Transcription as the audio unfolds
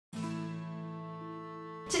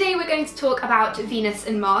Today we're going to talk about Venus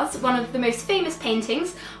and Mars, one of the most famous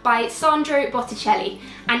paintings by Sandro Botticelli.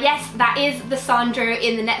 And yes, that is the Sandro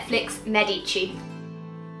in the Netflix Medici.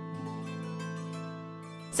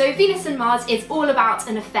 So Venus and Mars is all about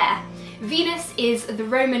an affair. Venus is the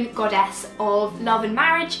Roman goddess of love and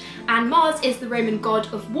marriage, and Mars is the Roman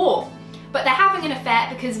god of war. But they're having an affair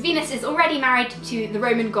because Venus is already married to the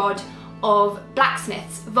Roman god of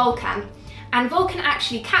blacksmiths, Vulcan. And Vulcan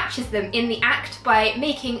actually catches them in the act by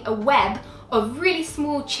making a web of really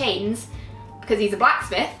small chains, because he's a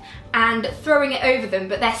blacksmith, and throwing it over them,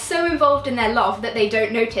 but they're so involved in their love that they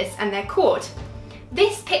don't notice and they're caught.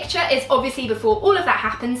 This picture is obviously before all of that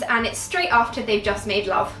happens, and it's straight after they've just made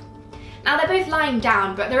love. Now they're both lying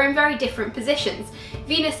down, but they're in very different positions.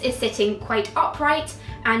 Venus is sitting quite upright,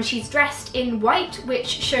 and she's dressed in white, which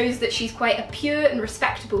shows that she's quite a pure and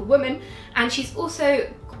respectable woman, and she's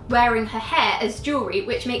also wearing her hair as jewellery,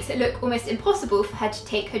 which makes it look almost impossible for her to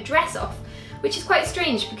take her dress off, which is quite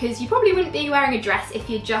strange because you probably wouldn't be wearing a dress if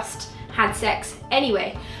you just had sex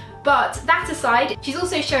anyway. But that aside, she's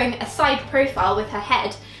also showing a side profile with her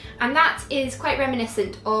head, and that is quite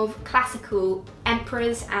reminiscent of classical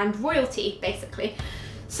emperors and royalty, basically.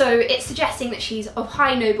 So it's suggesting that she's of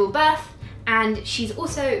high noble birth, and she's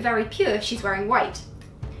also very pure, she's wearing white.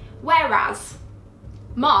 Whereas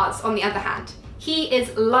Mars, on the other hand, he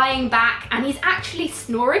is lying back and he's actually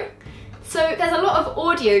snoring. So there's a lot of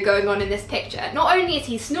audio going on in this picture. Not only is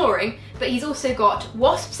he snoring, but he's also got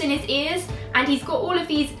wasps in his ears, and he's got all of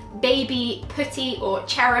these baby putty, or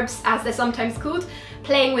cherubs as they're sometimes called,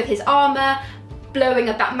 playing with his armour, blowing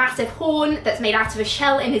up that massive horn that's made out of a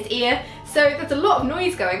shell in his ear. So there's a lot of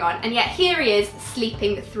noise going on, and yet here he is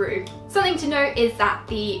sleeping through. Something to note is that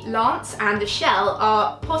the lance and the shell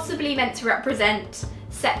are possibly meant to represent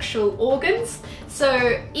sexual organs.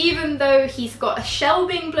 So even though he's got a shell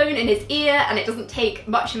being blown in his ear, and it doesn't take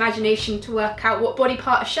much imagination to work out what body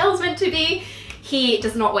part a shell's meant to be, he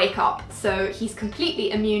does not wake up. So he's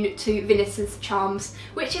completely immune to Venus's charms,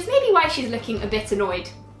 which is maybe why she's looking a bit annoyed.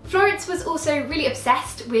 Florence was also really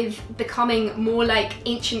obsessed with becoming more like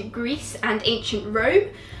ancient Greece and ancient Rome.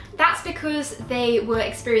 That's because they were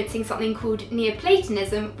experiencing something called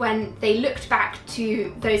Neoplatonism when they looked back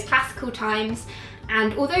to those classical times,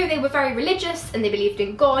 and although they were very religious and they believed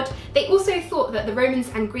in God, they also thought that the Romans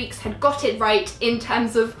and Greeks had got it right in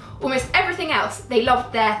terms of almost everything else. They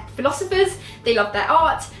loved their philosophers, they loved their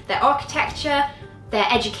art, their architecture, their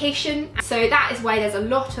education. So that is why there's a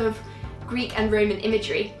lot of Greek and Roman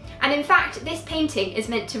imagery. And in fact, this painting is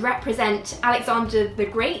meant to represent Alexander the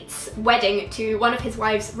Great's wedding to one of his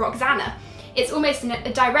wives, Roxana. It's almost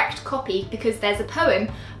a direct copy because there's a poem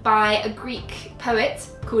by a Greek poet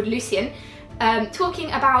called Lucian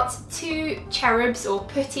talking about two cherubs or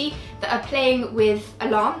putti that are playing with a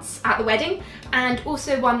lance at the wedding, and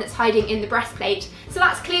also one that's hiding in the breastplate. So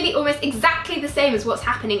that's clearly almost exactly the same as what's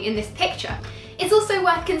happening in this picture. It's also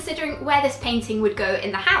worth considering where this painting would go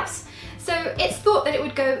in the house. So it's thought that it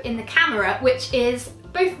would go in the camera, which is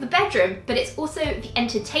both the bedroom, but it's also the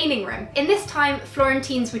entertaining room. In this time,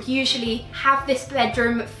 Florentines would usually have this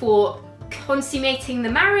bedroom for consummating the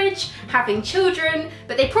marriage, having children,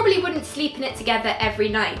 but they probably wouldn't sleep in it together every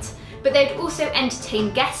night. But they'd also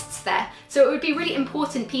entertain guests there, so it would be really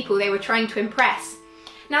important people they were trying to impress.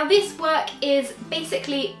 Now this work is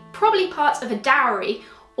basically probably part of a dowry,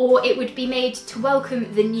 or it would be made to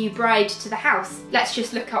welcome the new bride to the house. Let's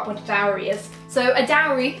just look up what a dowry is. So a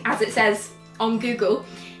dowry, as it says on Google,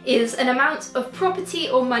 is an amount of property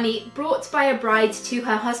or money brought by a bride to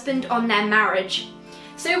her husband on their marriage.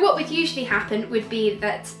 So what would usually happen would be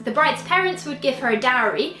that the bride's parents would give her a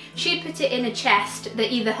dowry, she'd put it in a chest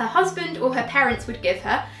that either her husband or her parents would give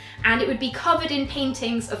her, and it would be covered in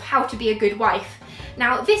paintings of how to be a good wife.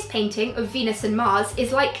 Now this painting of Venus and Mars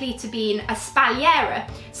is likely to be a spalliera,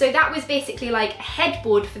 so that was basically like a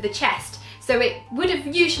headboard for the chest. So it would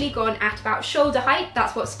have usually gone at about shoulder height.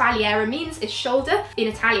 That's what spalliera means, is shoulder in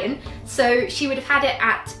Italian. So she would have had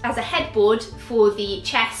it as a headboard for the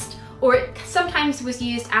chest, or it sometimes was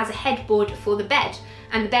used as a headboard for the bed.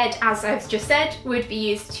 And the bed, as I've just said, would be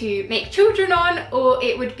used to make children on, or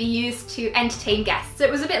it would be used to entertain guests. So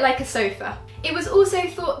it was a bit like a sofa. It was also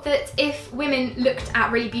thought that if women looked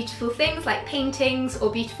at really beautiful things like paintings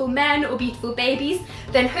or beautiful men or beautiful babies,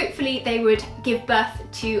 then hopefully they would give birth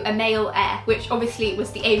to a male heir, which obviously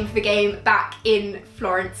was the aim of the game back in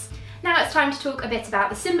Florence. Now it's time to talk a bit about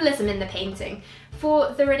the symbolism in the painting.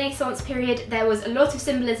 For the Renaissance period, there was a lot of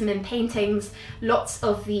symbolism in paintings. Lots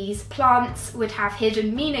of these plants would have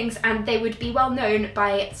hidden meanings, and they would be well known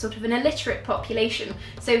by sort of an illiterate population.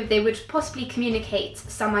 So they would possibly communicate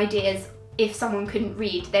some ideas if someone couldn't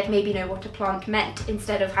read, they'd maybe know what a plant meant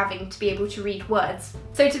instead of having to be able to read words.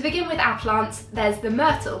 So to begin with our plants, there's the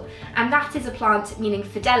myrtle, and that is a plant meaning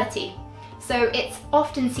fidelity. So it's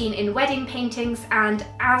often seen in wedding paintings, and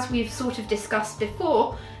as we've sort of discussed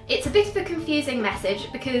before, it's a bit of a confusing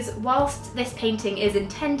message because whilst this painting is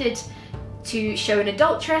intended to show an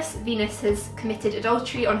adulteress, Venus has committed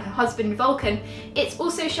adultery on her husband Vulcan, it's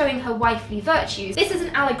also showing her wifely virtues. This is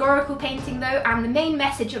an allegorical painting though, and the main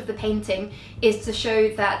message of the painting is to show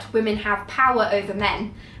that women have power over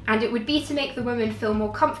men, and it would be to make the woman feel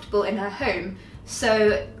more comfortable in her home.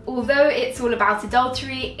 So although it's all about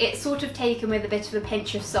adultery, it's sort of taken with a bit of a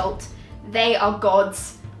pinch of salt. They are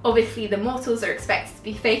gods. Obviously the mortals are expected to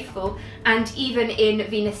be faithful, and even in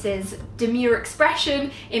Venus's demure expression,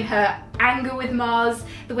 in her anger with Mars,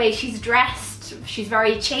 the way she's dressed, she's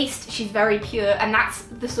very chaste, she's very pure, and that's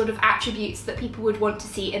the sort of attributes that people would want to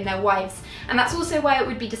see in their wives. And that's also why it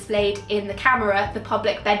would be displayed in the camera, the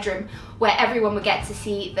public bedroom, where everyone would get to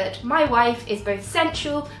see that my wife is both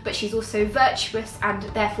sensual, but she's also virtuous and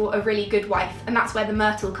therefore a really good wife, and that's where the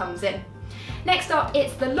myrtle comes in. Next up,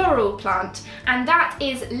 it's the laurel plant, and that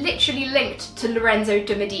is literally linked to Lorenzo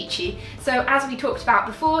de' Medici. So as we talked about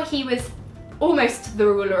before, he was almost the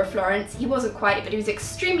ruler of Florence. He wasn't quite, but he was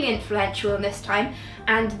extremely influential in this time,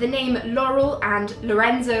 and the name laurel and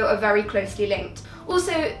Lorenzo are very closely linked.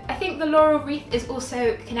 Also, I think the laurel wreath is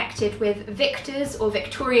also connected with victors or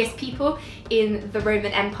victorious people in the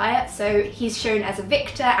Roman Empire, so he's shown as a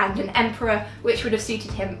victor and an emperor, which would have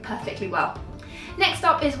suited him perfectly well. Next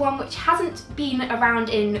up is one which hasn't been around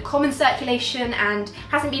in common circulation and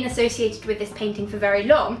hasn't been associated with this painting for very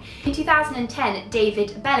long. In 2010,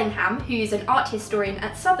 David Bellingham, who's an art historian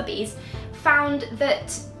at Sotheby's, found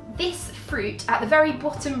that this fruit at the very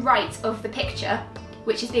bottom right of the picture,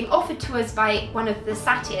 which is being offered to us by one of the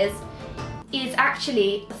satyrs, is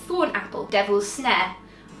actually a thorn apple, devil's snare,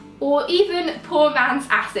 or even poor man's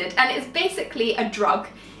acid, and it's basically a drug.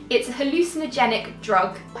 It's a hallucinogenic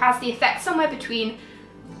drug, has the effect somewhere between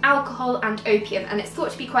alcohol and opium, and it's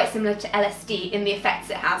thought to be quite similar to LSD in the effects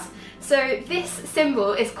it has. So this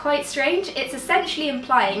symbol is quite strange. It's essentially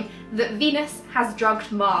implying that Venus has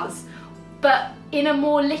drugged Mars, but in a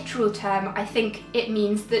more literal term, I think it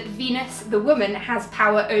means that Venus, the woman, has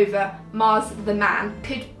power over Mars, the man.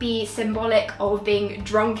 Could be symbolic of being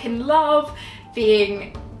drunk in love,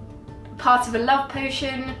 being part of a love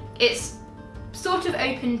potion. It's sort of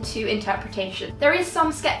open to interpretation. There is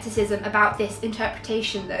some skepticism about this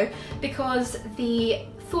interpretation though, because the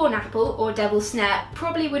thorn apple or devil's snare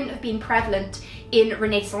probably wouldn't have been prevalent in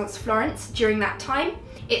Renaissance Florence during that time.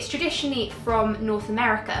 It's traditionally from North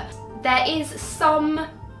America. There is some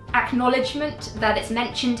acknowledgement that it's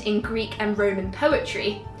mentioned in Greek and Roman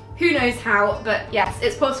poetry. Who knows how, but yes,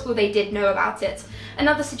 it's possible they did know about it.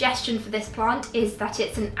 Another suggestion for this plant is that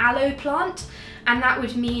it's an aloe plant, and that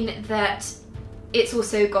would mean that it's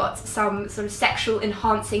also got some sort of sexual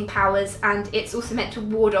enhancing powers, and it's also meant to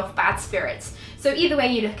ward off bad spirits. So either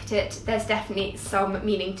way you look at it, there's definitely some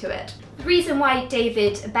meaning to it. The reason why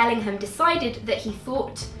David Bellingham decided that he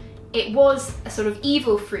thought it was a sort of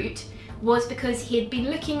evil fruit was because he had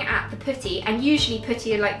been looking at the putti, and usually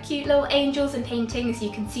putti are like cute little angels in paintings.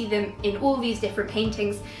 You can see them in all these different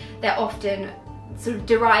paintings. They're often sort of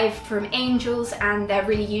derived from angels, and they're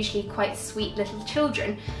really usually quite sweet little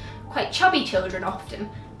children. Quite chubby children often,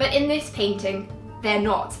 but in this painting they're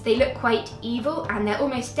not. They look quite evil, and they're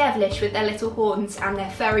almost devilish with their little horns and their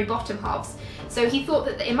furry bottom halves. So he thought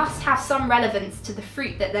that it must have some relevance to the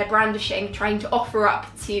fruit that they're brandishing, trying to offer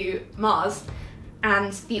up to Mars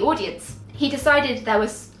and the audience. He decided there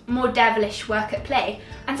was more devilish work at play,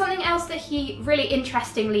 and something else that he really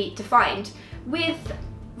interestingly defined. With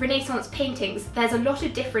Renaissance paintings, there's a lot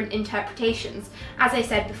of different interpretations. As I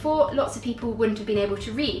said before, lots of people wouldn't have been able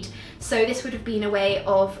to read, so this would have been a way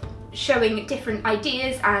of showing different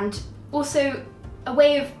ideas, and also a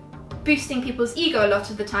way of boosting people's ego a lot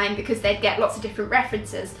of the time because they'd get lots of different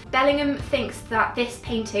references. Bellingham thinks that this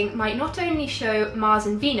painting might not only show Mars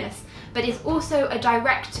and Venus, but is also a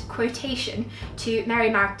direct quotation to Mary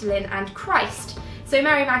Magdalene and Christ. So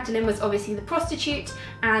Mary Magdalene was obviously the prostitute,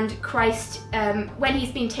 and Christ, when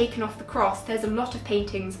he's been taken off the cross, there's a lot of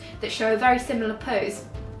paintings that show a very similar pose.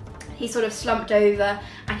 He's sort of slumped over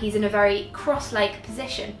and he's in a very cross-like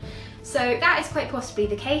position. So that is quite possibly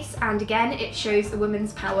the case, and again it shows the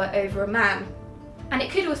woman's power over a man. And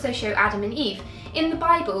it could also show Adam and Eve. In the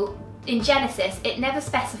Bible, in Genesis, it never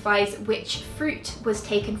specifies which fruit was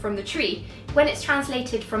taken from the tree. When it's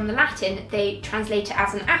translated from the Latin, they translate it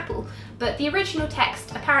as an apple, but the original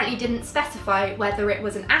text apparently didn't specify whether it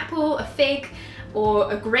was an apple, a fig,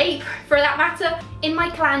 or a grape for that matter. In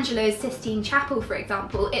Michelangelo's Sistine Chapel, for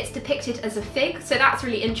example, it's depicted as a fig, so that's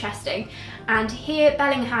really interesting. And here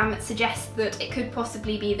Bellingham suggests that it could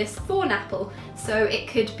possibly be this thorn apple, so it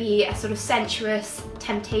could be a sort of sensuous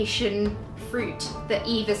temptation fruit that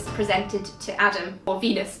Eve is presented to Adam, or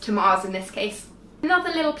Venus to Mars in this case.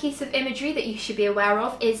 Another little piece of imagery that you should be aware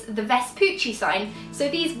of is the Vespucci sign. So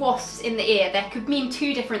these wasps in the ear, they could mean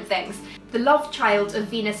two different things. The love child of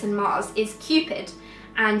Venus and Mars is Cupid,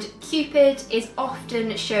 and Cupid is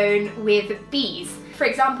often shown with bees. For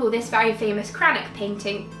example, this very famous Cranach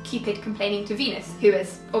painting, Cupid complaining to Venus, who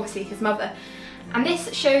is obviously his mother. And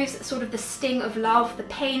this shows sort of the sting of love, the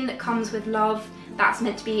pain that comes with love. That's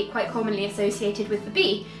meant to be quite commonly associated with the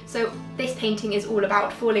bee. So this painting is all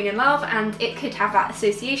about falling in love, and it could have that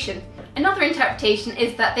association. Another interpretation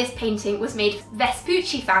is that this painting was made for the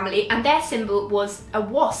Vespucci family, and their symbol was a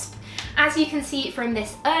wasp. As you can see from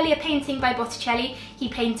this earlier painting by Botticelli, he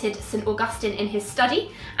painted St. Augustine in his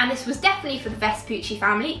study, and this was definitely for the Vespucci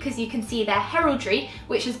family because you can see their heraldry,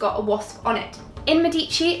 which has got a wasp on it. In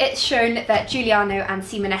Medici, it's shown that Giuliano and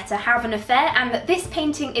Simonetta have an affair and that this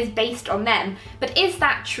painting is based on them. But is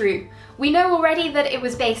that true? We know already that it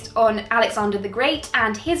was based on Alexander the Great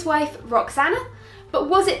and his wife Roxana, but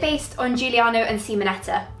was it based on Giuliano and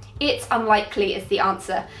Simonetta? It's unlikely is the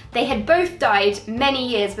answer. They had both died many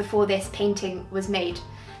years before this painting was made.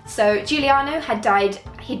 So Giuliano had died,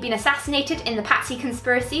 he'd been assassinated in the Pazzi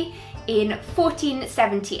Conspiracy in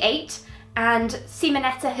 1478, and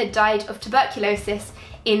Simonetta had died of tuberculosis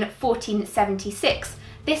in 1476.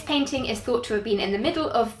 This painting is thought to have been in the middle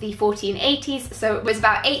of the 1480s, so it was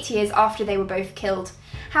about 8 years after they were both killed.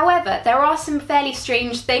 However, there are some fairly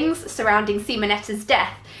strange things surrounding Simonetta's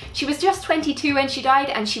death. She was just 22 when she died,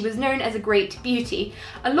 and she was known as a great beauty.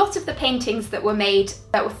 A lot of the paintings that were made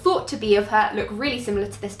that were thought to be of her look really similar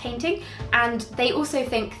to this painting, and they also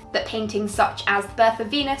think that paintings such as The Birth of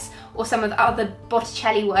Venus or some of the other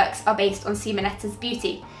Botticelli works are based on Simonetta's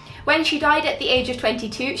beauty. When she died at the age of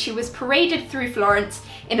 22, she was paraded through Florence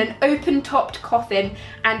in an open-topped coffin,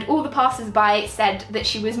 and all the passers-by said that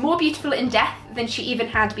she was more beautiful in death than she even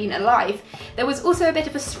had been alive. There was also a bit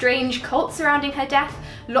of a strange cult surrounding her death.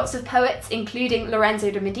 Lots of poets, including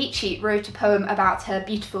Lorenzo de Medici, wrote a poem about her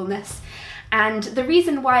beautifulness. And the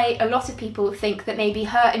reason why a lot of people think that maybe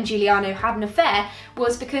her and Giuliano had an affair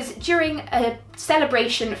was because during a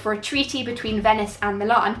celebration for a treaty between Venice and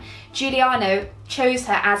Milan, Giuliano chose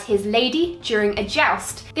her as his lady during a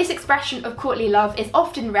joust. This expression of courtly love is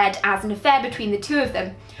often read as an affair between the two of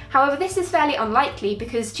them. However, this is fairly unlikely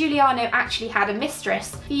because Giuliano actually had a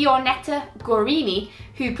mistress, Fiornetta Gorini,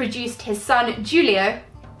 who produced his son Giulio,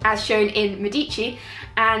 as shown in Medici,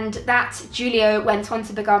 and that Giulio went on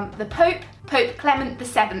to become the Pope, Pope Clement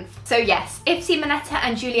VII. So yes, if Simonetta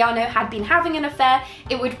and Giuliano had been having an affair,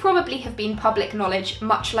 it would probably have been public knowledge,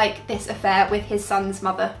 much like this affair with his son's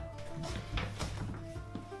mother.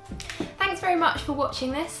 Thanks very much for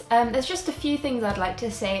watching this. There's just a few things I'd like to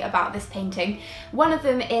say about this painting. One of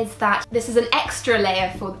them is that this is an extra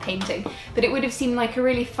layer for the painting, that it would have seemed like a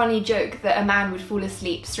really funny joke that a man would fall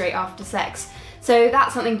asleep straight after sex. So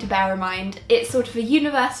that's something to bear in mind. It's sort of a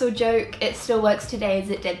universal joke, it still works today as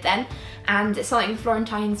it did then, and it's something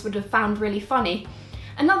Florentines would have found really funny.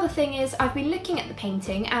 Another thing is, I've been looking at the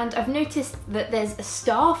painting and I've noticed that there's a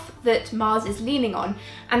staff that Mars is leaning on,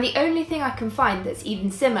 and the only thing I can find that's even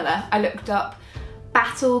similar, I looked up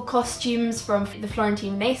battle costumes from the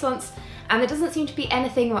Florentine Renaissance, and there doesn't seem to be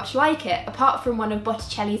anything much like it, apart from one of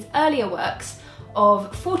Botticelli's earlier works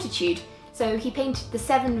of Fortitude. So he painted the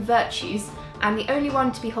 7 virtues, and the only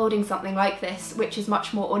one to be holding something like this, which is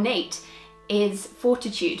much more ornate, is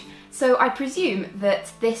Fortitude. So I presume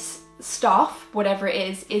that this staff, whatever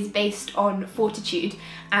it is based on Fortitude,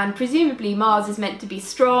 and presumably Mars is meant to be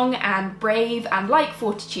strong and brave and like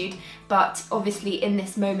Fortitude, but obviously in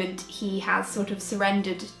this moment he has sort of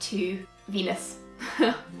surrendered to Venus.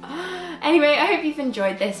 Anyway, I hope you've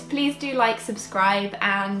enjoyed this. Please do like, subscribe,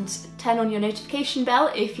 and turn on your notification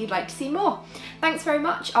bell if you'd like to see more. Thanks very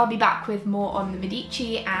much. I'll be back with more on the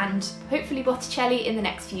Medici and hopefully Botticelli in the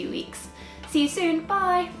next few weeks. See you soon,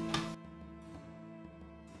 bye!